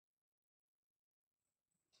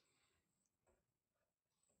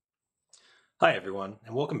Hi everyone,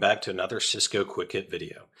 and welcome back to another Cisco Quick Hit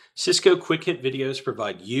video. Cisco Quick Hit videos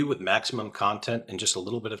provide you with maximum content in just a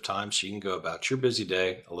little bit of time so you can go about your busy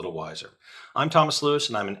day a little wiser. I'm Thomas Lewis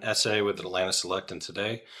and I'm an SA with Atlanta Select, and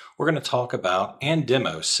today we're going to talk about and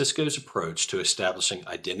demo Cisco's approach to establishing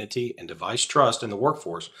identity and device trust in the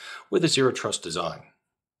workforce with a zero trust design.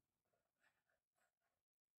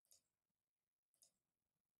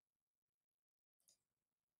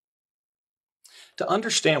 To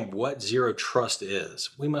understand what zero trust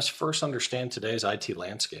is, we must first understand today's IT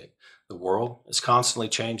landscape. The world is constantly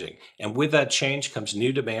changing, and with that change comes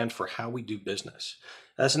new demand for how we do business.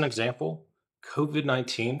 As an example, COVID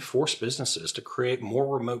 19 forced businesses to create more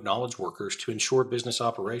remote knowledge workers to ensure business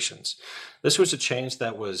operations. This was a change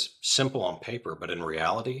that was simple on paper, but in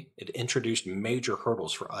reality, it introduced major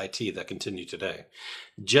hurdles for IT that continue today.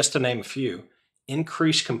 Just to name a few: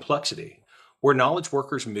 increased complexity, where knowledge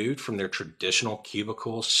workers moved from their traditional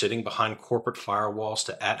cubicles sitting behind corporate firewalls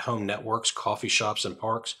to at home networks, coffee shops, and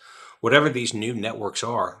parks. Whatever these new networks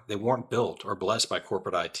are, they weren't built or blessed by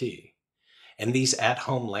corporate IT. And these at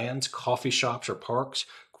home lands, coffee shops, or parks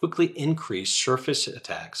quickly increased surface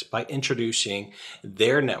attacks by introducing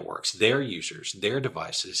their networks, their users, their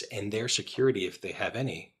devices, and their security, if they have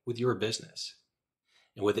any, with your business.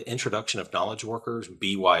 And with the introduction of knowledge workers,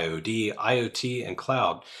 BYOD, IoT, and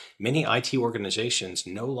cloud, many IT organizations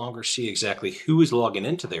no longer see exactly who is logging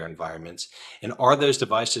into their environments and are those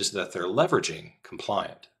devices that they're leveraging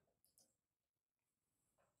compliant.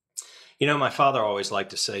 My father always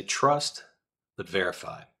liked to say, trust, but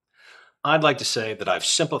verify. I'd like to say that I've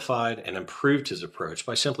simplified and improved his approach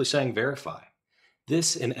by simply saying verify.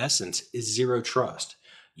 This, in essence, is zero trust.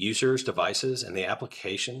 Users, devices, and the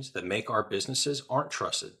applications that make our businesses aren't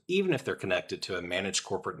trusted, even if they're connected to a managed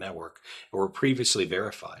corporate network or were previously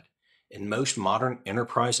verified. In most modern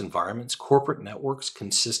enterprise environments, corporate networks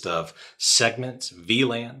consist of segments,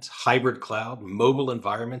 VLANs, hybrid cloud, mobile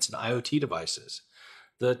environments, and IoT devices.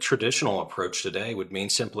 The traditional approach today would mean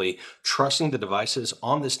simply trusting the devices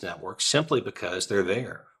on this network simply because they're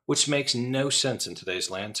there, which makes no sense in today's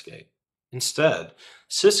landscape. Instead,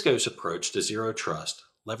 Cisco's approach to zero trust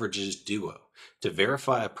leverages Duo to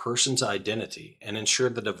verify a person's identity and ensure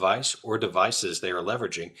the device or devices they are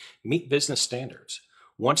leveraging meet business standards.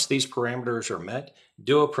 Once these parameters are met,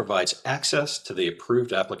 Duo provides access to the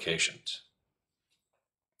approved applications.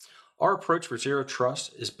 Our approach for zero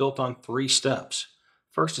trust is built on three steps.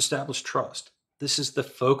 First, establish trust. This is the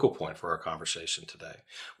focal point for our conversation today.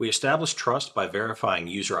 We establish trust by verifying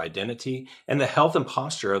user identity and the health and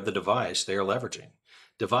posture of the device they are leveraging.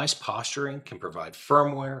 Device posturing can provide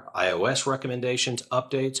firmware, iOS recommendations,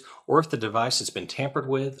 updates, or if the device has been tampered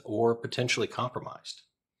with or potentially compromised.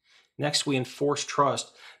 Next, we enforce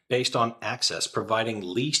trust based on access, providing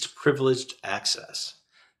least privileged access.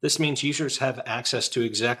 This means users have access to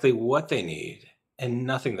exactly what they need and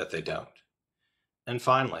nothing that they don't. And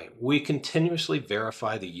finally, we continuously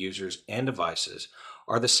verify the users and devices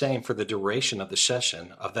are the same for the duration of the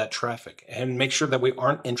session of that traffic and make sure that we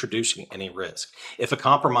aren't introducing any risk. If a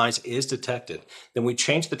compromise is detected, then we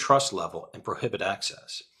change the trust level and prohibit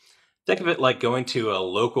access. Think of it like going to a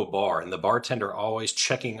local bar and the bartender always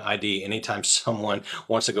checking ID anytime someone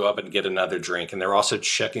wants to go up and get another drink. And they're also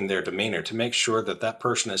checking their demeanor to make sure that that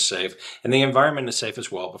person is safe and the environment is safe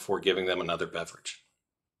as well before giving them another beverage.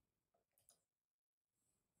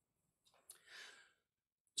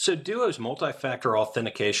 So Duo's multi-factor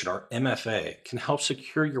authentication, or MFA, can help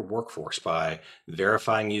secure your workforce by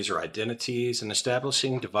verifying user identities and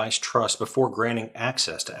establishing device trust before granting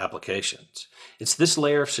access to applications. It's this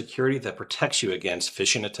layer of security that protects you against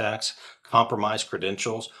phishing attacks, compromised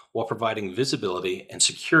credentials, while providing visibility and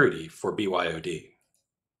security for BYOD.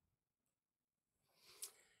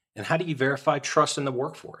 And how do you verify trust in the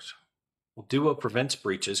workforce? Well, Duo prevents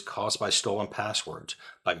breaches caused by stolen passwords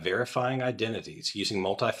by verifying identities using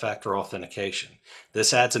multi factor authentication.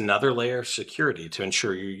 This adds another layer of security to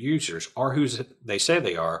ensure your users are who they say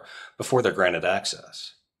they are before they're granted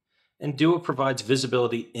access. And Duo provides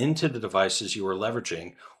visibility into the devices you are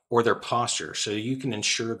leveraging or their posture so you can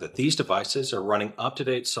ensure that these devices are running up to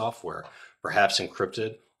date software, perhaps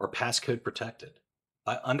encrypted or passcode protected.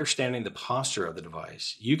 By understanding the posture of the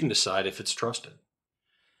device, you can decide if it's trusted.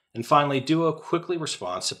 And finally, Duo quickly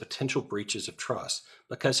responds to potential breaches of trust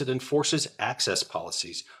because it enforces access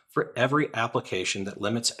policies for every application that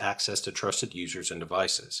limits access to trusted users and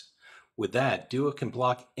devices. With that, Duo can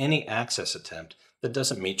block any access attempt that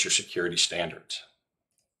doesn't meet your security standards.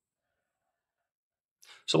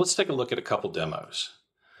 So let's take a look at a couple demos.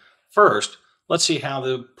 First, let's see how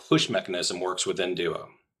the push mechanism works within Duo.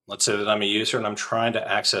 Let's say that I'm a user and I'm trying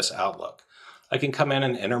to access Outlook. I can come in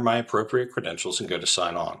and enter my appropriate credentials and go to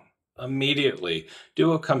sign on. Immediately,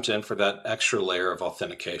 Duo comes in for that extra layer of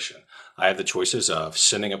authentication. I have the choices of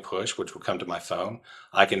sending a push, which will come to my phone.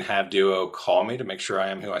 I can have Duo call me to make sure I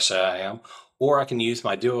am who I say I am, or I can use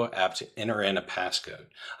my Duo app to enter in a passcode.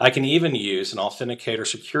 I can even use an authenticator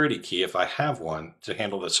security key if I have one to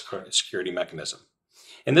handle the security mechanism.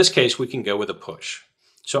 In this case, we can go with a push.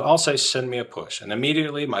 So I'll say, send me a push. And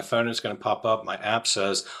immediately my phone is going to pop up. My app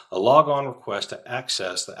says a logon request to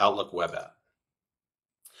access the Outlook web app.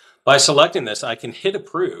 By selecting this, I can hit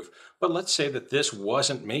approve. But let's say that this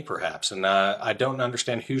wasn't me, perhaps, and I don't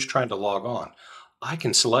understand who's trying to log on. I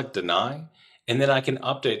can select deny, and then I can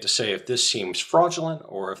update to say if this seems fraudulent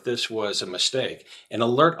or if this was a mistake, and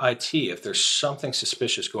alert IT if there's something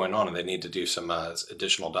suspicious going on and they need to do some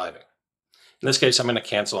additional diving. In this case, I'm going to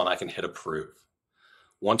cancel and I can hit approve.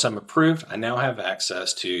 Once I'm approved, I now have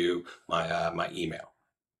access to my email.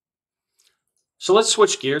 So let's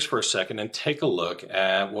switch gears for a second and take a look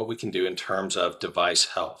at what we can do in terms of device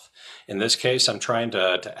health. In this case, I'm trying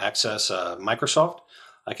to access Microsoft.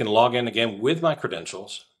 I can log in again with my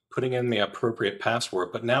credentials, putting in the appropriate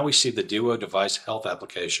password, but now we see the Duo device health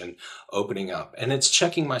application opening up, and it's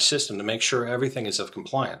checking my system to make sure everything is of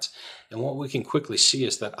compliance. And what we can quickly see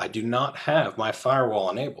is that I do not have my firewall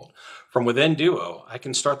enabled. From within Duo, I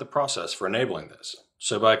can start the process for enabling this.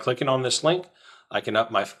 So by clicking on this link, I can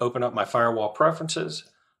open up my firewall preferences.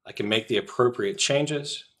 I can make the appropriate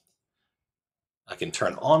changes. I can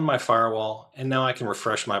turn on my firewall, and now I can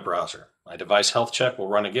refresh my browser. My device health check will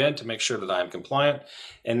run again to make sure that I am compliant.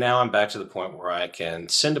 And now I'm back to the point where I can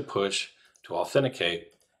send a push to authenticate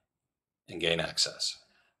and gain access.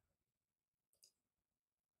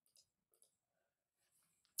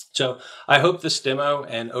 So I hope this demo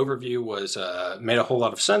and overview was made a whole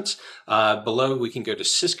lot of sense. Below, we can go to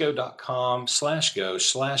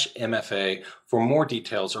cisco.com/go/MFA for more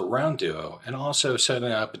details around Duo and also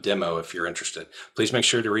setting up a demo if you're interested. Please make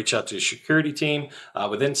sure to reach out to the security team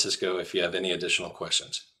within Cisco if you have any additional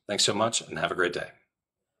questions. Thanks so much and have a great day.